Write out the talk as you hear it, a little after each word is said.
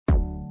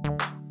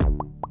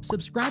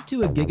Subscribe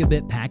to a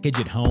Gigabit package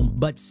at home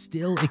but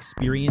still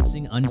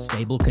experiencing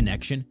unstable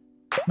connection?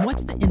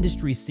 What's the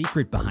industry's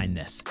secret behind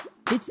this?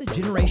 It's a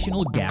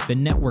generational gap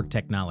in network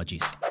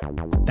technologies.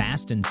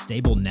 Fast and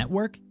stable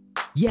network?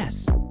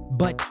 Yes,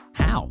 but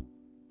how?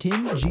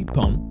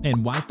 10G-PON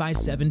and Wi-Fi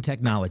 7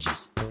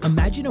 technologies.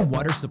 Imagine a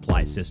water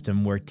supply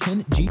system where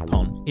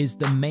 10G-PON is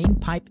the main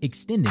pipe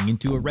extending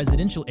into a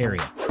residential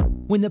area.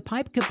 When the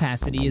pipe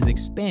capacity is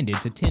expanded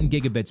to 10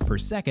 gigabits per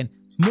second,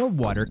 more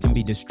water can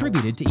be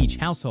distributed to each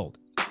household.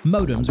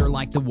 Modems are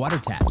like the water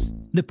taps.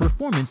 The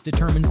performance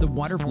determines the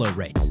water flow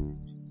rates.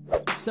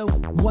 So,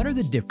 what are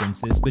the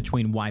differences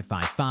between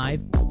Wi-Fi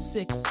 5,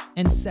 6,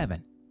 and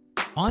 7?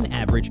 On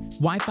average,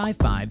 Wi-Fi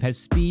 5 has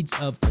speeds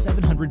of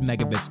 700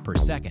 megabits per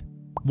second.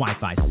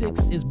 Wi-Fi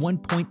 6 is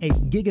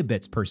 1.8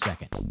 gigabits per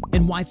second,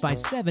 and Wi-Fi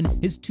 7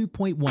 is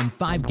 2.15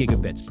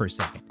 gigabits per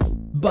second.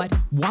 But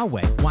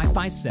Huawei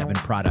Wi-Fi 7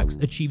 products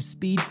achieve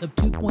speeds of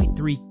 2.3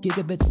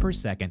 gigabits per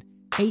second,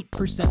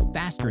 8%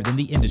 faster than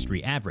the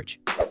industry average.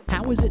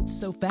 How is it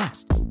so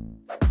fast?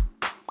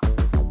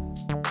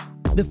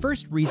 The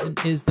first reason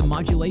is the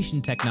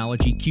modulation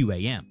technology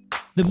QAM.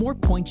 The more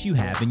points you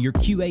have in your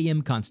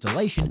QAM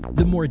constellation,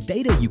 the more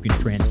data you can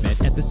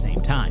transmit at the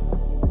same time.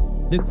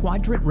 The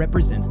quadrant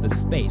represents the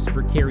space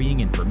for carrying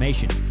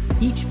information.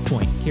 Each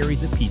point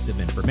carries a piece of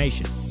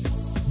information.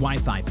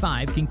 Wi-Fi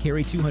 5 can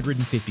carry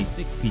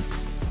 256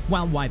 pieces,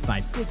 while Wi-Fi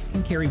 6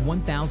 can carry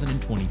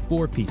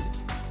 1,024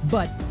 pieces.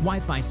 But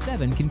Wi-Fi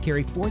 7 can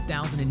carry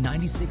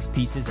 4,096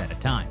 pieces at a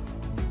time.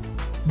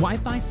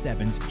 Wi-Fi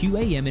 7's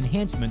QAM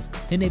enhancements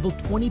enable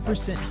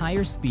 20%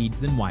 higher speeds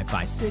than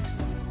Wi-Fi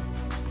 6.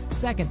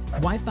 Second,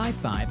 Wi-Fi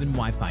 5 and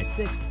Wi-Fi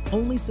 6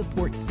 only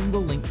support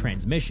single-link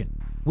transmission,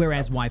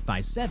 whereas Wi-Fi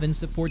 7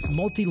 supports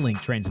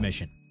multi-link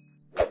transmission.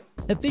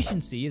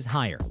 Efficiency is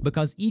higher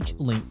because each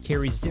link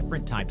carries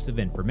different types of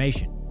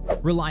information.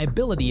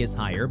 Reliability is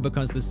higher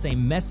because the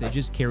same message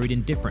is carried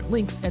in different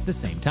links at the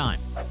same time.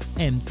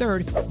 And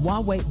third,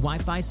 Huawei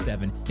Wi-Fi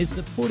 7 is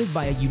supported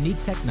by a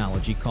unique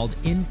technology called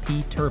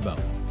NP Turbo.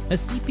 A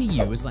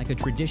CPU is like a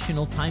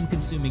traditional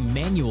time-consuming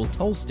manual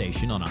toll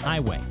station on a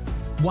highway.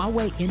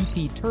 Huawei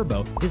NP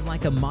Turbo is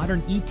like a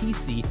modern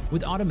ETC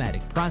with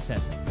automatic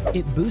processing.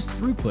 It boosts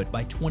throughput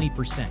by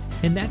 20%,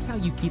 and that's how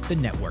you keep the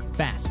network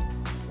fast.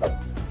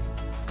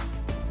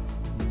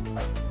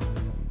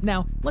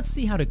 Now, let's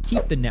see how to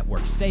keep the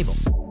network stable.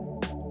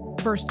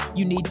 First,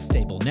 you need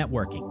stable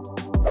networking.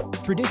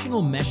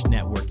 Traditional mesh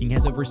networking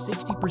has over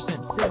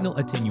 60% signal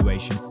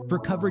attenuation for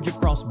coverage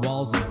across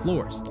walls and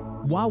floors.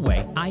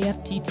 Huawei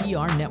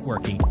IFTTR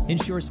networking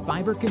ensures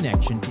fiber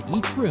connection to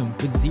each room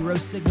with zero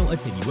signal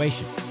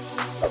attenuation.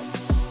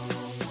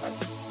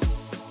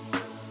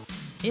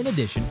 In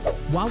addition,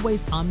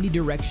 Huawei's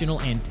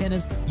omnidirectional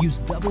antennas use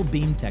double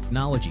beam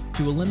technology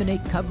to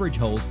eliminate coverage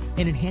holes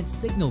and enhance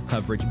signal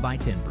coverage by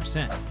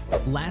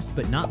 10%. Last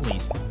but not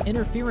least,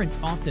 interference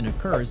often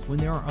occurs when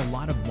there are a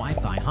lot of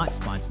Wi-Fi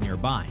hotspots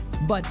nearby.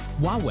 But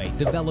Huawei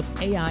developed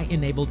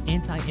AI-enabled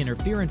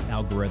anti-interference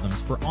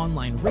algorithms for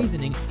online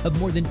reasoning of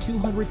more than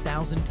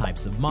 200,000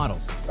 types of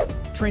models.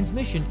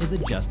 Transmission is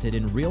adjusted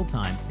in real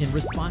time in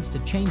response to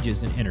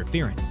changes in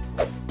interference.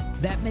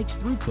 That makes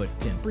throughput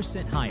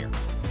 10% higher.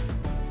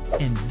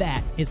 And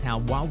that is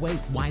how Huawei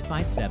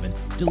Wi-Fi 7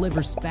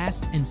 delivers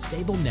fast and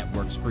stable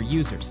networks for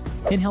users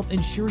and help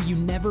ensure you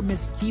never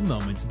miss key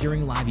moments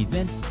during live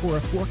events or a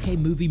 4K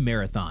movie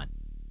marathon.